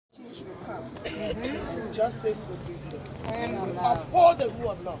change will come. And justice will prevail. And we uphold the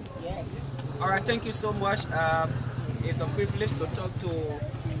rule of law. Yes. All right, thank you so much. It's a privilege to talk to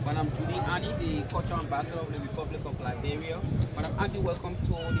Madam Judy Annie, the cultural ambassador of the Republic of Liberia. Madam Annie, welcome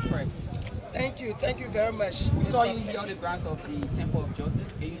to the press. Thank you very much. We saw you here on the grounds of the Temple of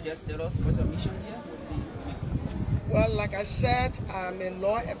Justice. Can you just tell us what's your mission here? Well, like I said, I'm a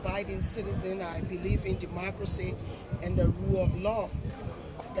law-abiding citizen. I believe in democracy and the rule of law.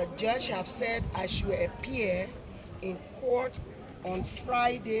 The judge have said I should appear in court on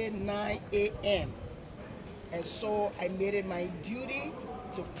Friday, 9 a.m. And so I made it my duty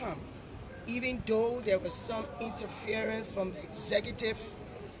to come. Even though there was some interference from the executive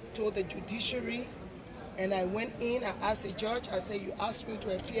to the judiciary, and I went in, I asked the judge, I said, you asked me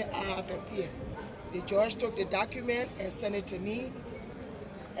to appear, I have appeared. The judge took the document and sent it to me,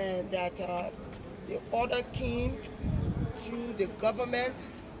 and that the order came through the government,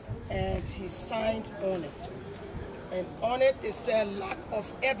 and he signed on it. And on it, it said lack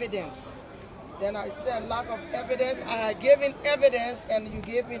of evidence. Then I said lack of evidence. I had given evidence, and you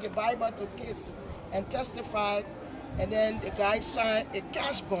gave me the Bible to kiss and testified, and then the guy signed a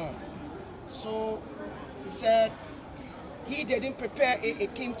cash bond. So he said he didn't prepare it,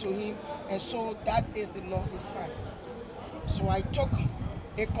 it came to him, and so that is the law he signed. So I took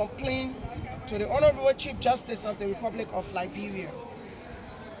a complaint to the Honorable Chief Justice of the Republic of Liberia,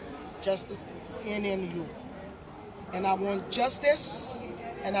 Justice CNNU, and I want justice.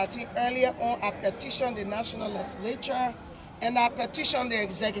 And I think earlier on I petitioned the National Legislature and I petitioned the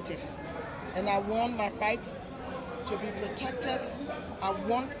executive, and I want my rights to be protected. I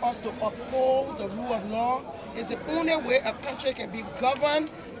want us to uphold the rule of law. It's the only way a country can be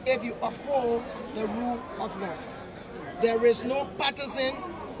governed, if you uphold the rule of law. There is no partisan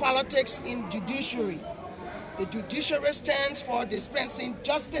politics in judiciary. The judiciary stands for dispensing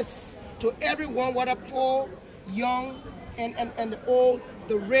justice to everyone, whether poor, young, and old,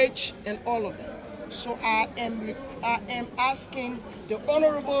 the rich, and all of them. So I am asking the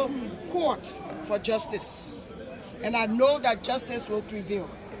Honorable Court for justice. And I know that justice will prevail.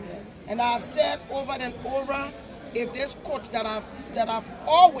 Yes. And I have said over and over, if this court that I've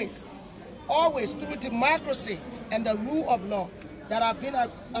always through democracy and the rule of law, that I've been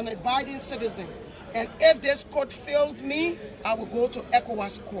an abiding citizen, and if this court fails me, I will go to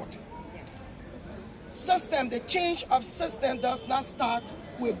ECOWAS court. System, the change of system does not start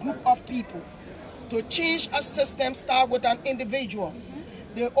with a group of people. To change a system start with an individual.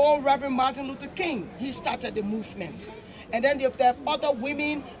 The old Reverend Martin Luther King, he started the movement. And then there are other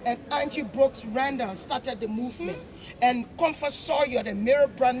women, and Angie Brooks Randall started the movement. And Comfort Sawyer, the Mary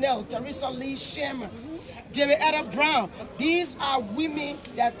Brownell, Teresa Lee Sherman, David Etta Brown. These are women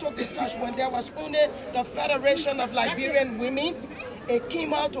that took the touch when there was only the Federation of Liberian Women. It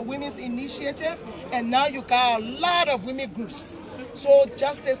came out to Women's Initiative, and now you got a lot of women groups. So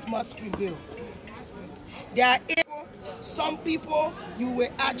justice must prevail. There are some people you will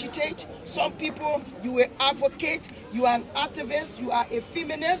agitate, some people you will advocate, you are an activist, you are a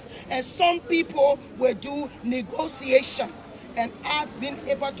feminist, and some people will do negotiation. And I've been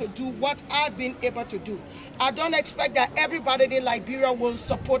able to do what I've been able to do. I don't expect that everybody in Liberia will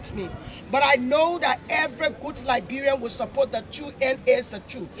support me, but I know that every good Liberian will support the truth and is the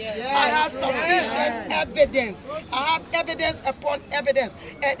truth. Yes. I have sufficient evidence. I have evidence upon evidence,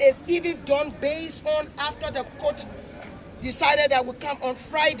 and it's even done based on after the court decided that would come on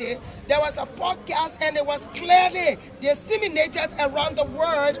Friday. There was a podcast, and it was clearly disseminated around the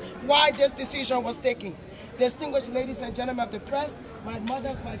world why this decision was taken. Distinguished ladies and gentlemen of the press, my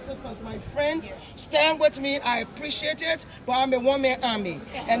mothers, my sisters, my friends, stand with me. I appreciate it, but I'm a one-man army,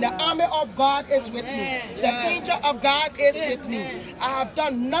 and the army of God is with me. The angel of God is with me. I have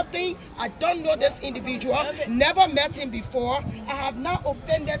done nothing. I don't know this individual, never met him before. I have not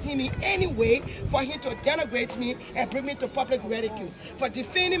offended him in any way for him to denigrate me and bring me to public ridicule. For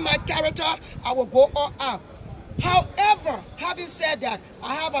defending my character, I will go all out. However, having said that,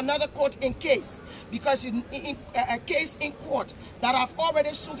 I have another court in case, because a case in court that I've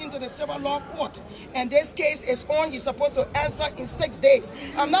already sued into the civil law court, and this case is on. He's supposed to answer in 6 days.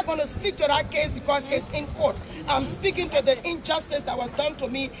 I'm not going to speak to that case because it's in court. I'm speaking to the injustice that was done to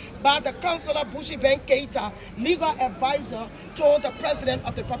me by the Councillor Bushi Ben Keita, legal advisor to the President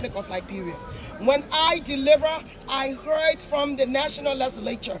of the Republic of Liberia. When I deliver, I heard from the National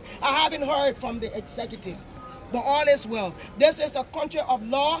Legislature. I haven't heard from the executive. but all is well. This is the country of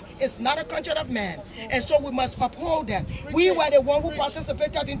law. It's not a country of man. And so we must uphold that. We were the one who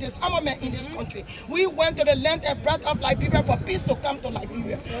participated in disarmament in this country. We went to the length and breadth of Liberia for peace to come to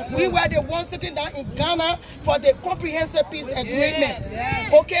Liberia. We were the ones sitting down in Ghana for the comprehensive peace agreement.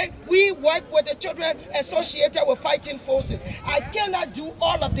 Okay? We work with the children associated with fighting forces. I cannot do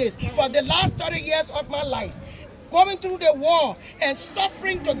all of this for the last 30 years of my life, going through the war and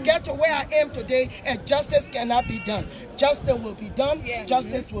suffering to get to where I am today, and justice cannot be done. Justice will be done,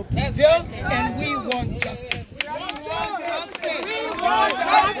 justice will prevail, and we want justice. We want justice. We want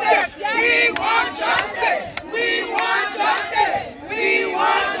justice. We want justice. We want justice. We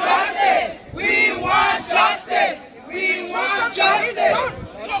want justice. We want justice. We want justice.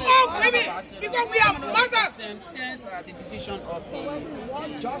 To all women, because we are mothers. Since the decision of the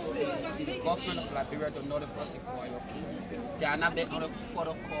government of Liberia to not prosecute your kids, there are not been other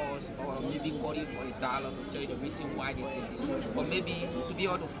further calls or maybe calling for a dialogue to tell you the reason why they did this, or maybe to be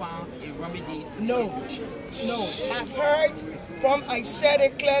able to find a remedy to No, I've heard from, I said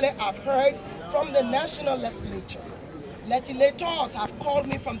it clearly, I've heard from the national legislature. Legislators have called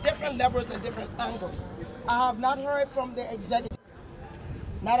me from different levels and different angles. I have not heard from the executive.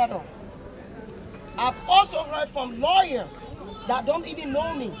 Not at all. I've also heard from lawyers that don't even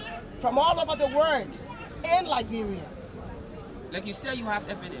know me from all over the world in Liberia. Like you say, you have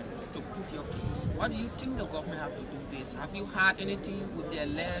evidence to prove your case. What do you think the government have to do this? Have you had anything with the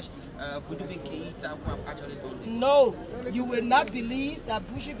alleged Bushie Keita who have actually done this? No, you will not believe that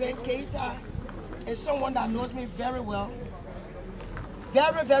Bushie Keita is someone that knows me very well.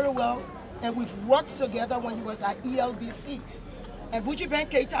 Very, very well. And we've worked together when he was at ELBC. And Bushie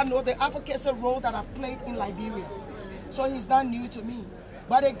Keita knows the advocacy role that I've played in Liberia. So he's not new to me.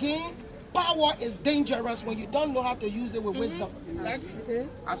 But again, power is dangerous when you don't know how to use it with wisdom. Exactly.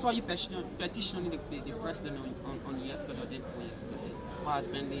 I saw you petitioning the president on yesterday, or day before yesterday. What has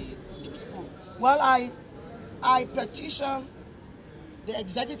been the response? Well, I petitioned the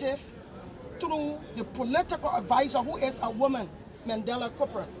executive through the political advisor, who is a woman, Mandela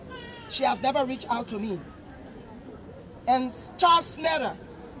Cooper. She has never reached out to me. And Charles Snyder,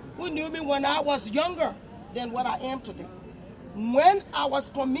 who knew me when I was younger than what I am today. When I was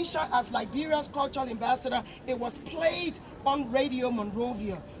commissioned as Liberia's cultural ambassador, it was played on Radio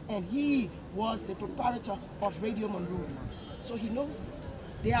Monrovia, and he was the proprietor of Radio Monrovia. So he knows me.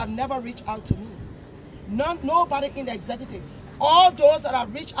 They have never reached out to me. Nobody in the executive. All those that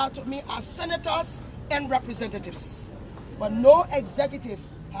have reached out to me are senators and representatives. But no executive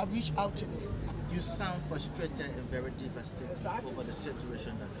have reached out to me. You sound frustrated and very devastated over the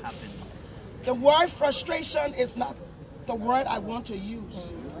situation that's happening. The word frustration is not the word I want to use.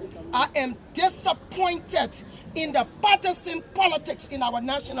 I am disappointed in the partisan politics in our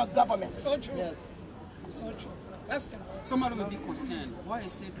national government. So true. Yes. So true. That's the word. Some of them will be concerned. Why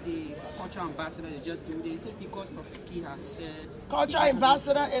is it the cultural ambassador is just doing this? Is it because Prophet Key has said... Cultural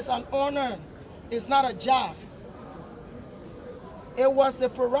ambassador is an honor. It's not a job. It was the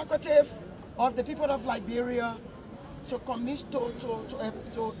prerogative of the people of Liberia to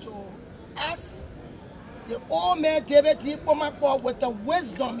ask the old man David D. Pomakwa with the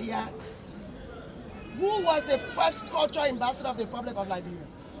wisdom he had. Who was the first cultural ambassador of the Republic of Liberia?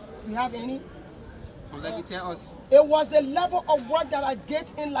 Do you have any? Like you tell us. It was the level of work that I did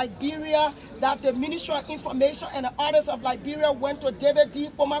in Liberia that the Ministry of Information and the artists of Liberia went to David D.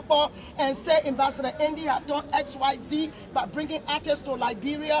 Pomakwa and said, Ambassador Endee have done XYZ by bringing artists to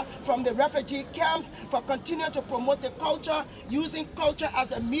Liberia from the refugee camps for continuing to promote the culture, using culture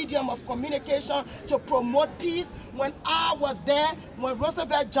as a medium of communication to promote peace. When I was there, when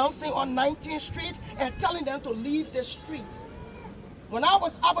Roosevelt Johnson on 19th Street and telling them to leave the streets. When I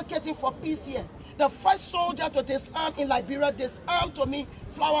was advocating for peace here, the first soldier to disarm in Liberia disarmed to me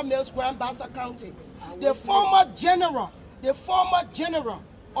Flower Mills, Grand Bassa County. The former general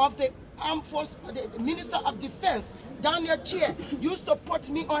of the Armed Force, the Minister of Defense, Daniel Chair, used to put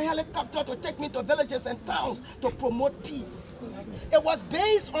me on helicopter to take me to villages and towns to promote peace. It was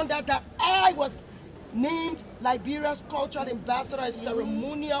based on that I was named Liberia's cultural ambassador, a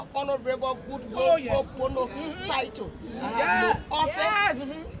ceremonial, honorable, goodwill, title. I have no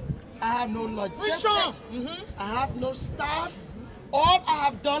office. I have no logistics. I have no staff. All I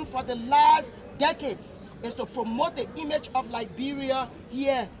have done for the last decades is to promote the image of Liberia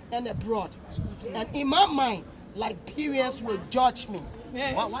here and abroad. And in my mind, Liberians will judge me.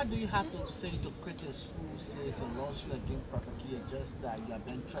 Yes. What do you have to say to critics who say it's a lawsuit against Prophet Key, just that you have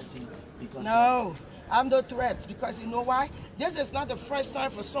been threatened because... No, I'm no threats, because you know why? This is not the first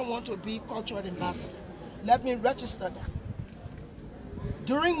time for someone to be cultural ambassador. Let me register that.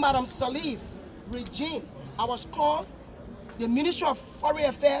 During Madam Salif regime, I was called. The Ministry of Foreign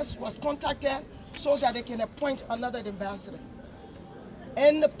Affairs was contacted so that they can appoint another ambassador.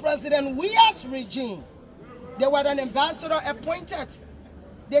 In the President Weah's regime, there was an ambassador appointed.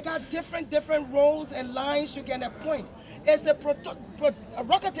 They got different roles and lines you can appoint. It's the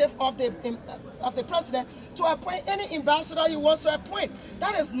prerogative of the president to appoint any ambassador he wants to appoint.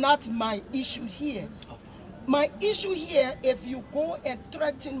 That is not my issue here. My issue here, if you go and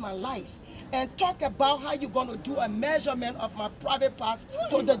threaten my life and talk about how you're going to do a measurement of my private parts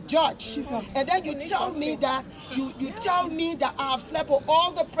to the judge, and then you tell me that I have slept with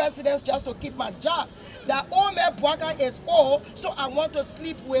all the presidents just to keep my job, that Ome Bwaka is old, so I want to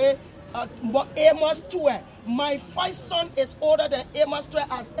sleep with Amos Tue. My first son is older than Amos Tue,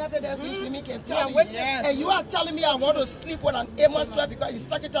 as evidence these women can tell you. Yes. And you are telling me I want to sleep with an Amos Tue because he's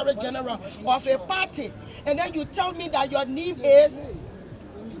Secretary General of a party. And then you tell me that your name is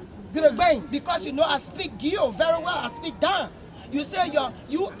Gregbeng, because you know I speak Gio very well, I speak down. You say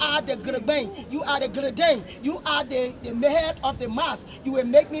you are the Gregbeng, you are the Gredeng, you are the head of the mass. You will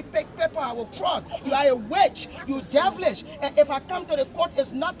make me pick paper, I will cross. You are a witch, you devilish. And if I come to the court,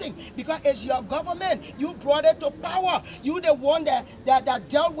 it's nothing, because it's your government. You brought it to power. You the one that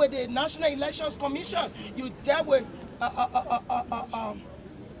dealt with the National Elections Commission. You dealt with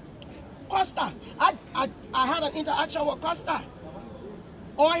Costa. I had an interaction with Costa.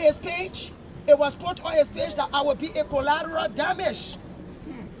 On his page, it was put on his page that I would be a collateral damage.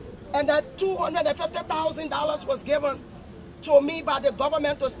 And that $250,000 was given to me by the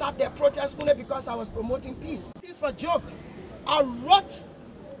government to stop their protest only because I was promoting peace. This is for joke. I wrote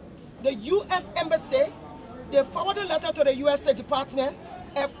the U.S. Embassy, they forwarded a letter to the U.S. State Department,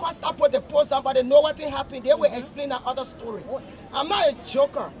 and Costa put the post down, but they know what happened. They will explain that other story. I'm not a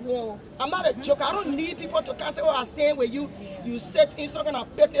joker. I'm not a joker. I don't need people to come say, oh, I stand with you. You sit in some kind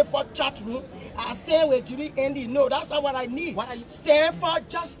of petty for chat room. I stand with Judy Endee. No, that's not what I need. What are you, stand for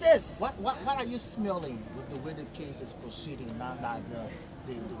justice. What are you smelling with the way the case is proceeding now that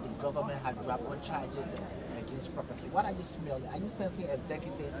the government had dropped all charges against property? What are you smelling? Are you sensing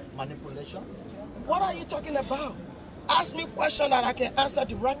executive manipulation? What are you talking about? Ask me a question that I can answer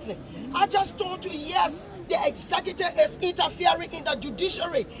directly. I just told you, yes, the executive is interfering in the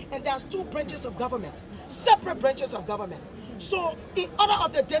judiciary, and there's two branches of government, separate branches of government. So in order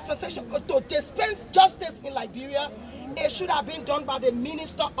of the dispensation, to dispense justice in Liberia, it should have been done by the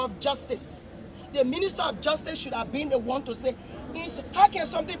Minister of Justice. The Minister of Justice should have been the one to say, how can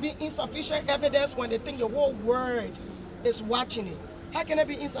something be insufficient evidence when they think the whole world is watching it? How can it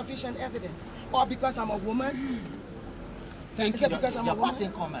be insufficient evidence? Or because I'm a woman? Thank you. Because I'm a party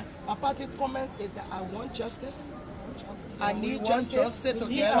comment. My party comment is that I want justice. I need justice. justice.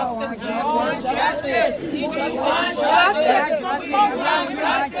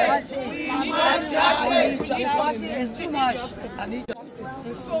 It's too much. I need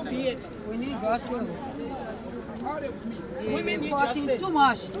justice. So be it. We need justice. Women need justice. Too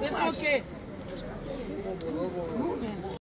much. It's okay.